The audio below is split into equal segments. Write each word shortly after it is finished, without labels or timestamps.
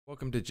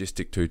Welcome to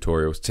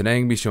GysticTutorials. Today I'm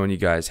going to be showing you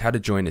guys how to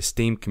join a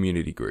Steam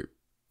community group.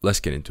 Let's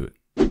get into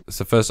it.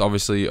 So first,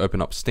 obviously, open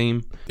up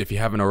Steam. If you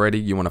haven't already,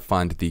 you want to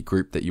find the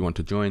group that you want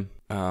to join.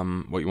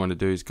 What you want to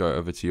do is go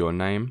over to your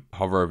name,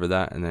 hover over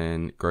that, and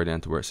then go down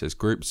to where it says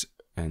groups,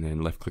 and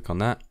then left click on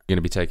that. You're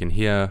going to be taken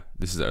here.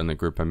 This is the only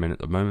group I'm in at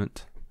the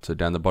moment. So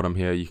down the bottom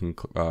here, you can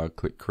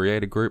click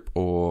create a group,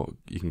 or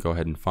you can go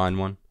ahead and find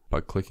one by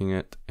clicking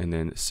it and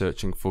then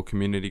searching for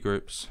community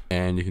groups,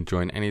 and you can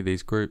join any of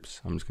these groups.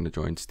 I'm just going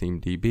to join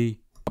SteamDB.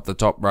 Up the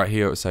top right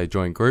here it will say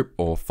join group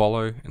or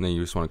follow, and then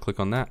you just want to click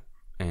on that,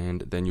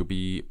 and then you'll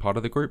be part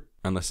of the group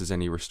unless there's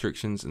any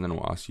restrictions, and then it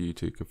will ask you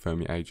to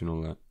confirm your age and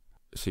all that.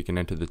 So you can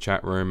enter the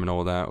chat room and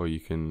all that, or you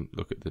can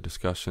look at the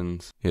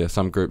discussions. Yeah,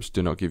 some groups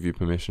do not give you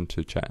permission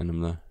to chat in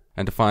them though.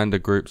 And to find the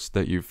groups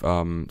that you've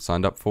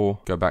signed up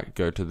for,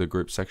 go to the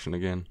group section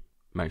again,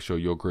 make sure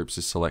your groups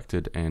is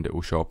selected, and it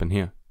will show up in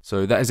here.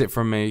 So that is it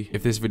from me.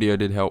 If this video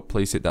did help,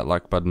 please hit that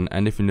like button,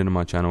 and if you're new to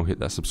my channel, hit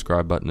that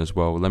subscribe button as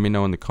well. Let me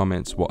know in the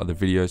comments what other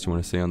videos you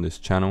want to see on this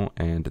channel,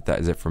 and that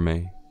is it from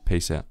me.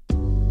 Peace out.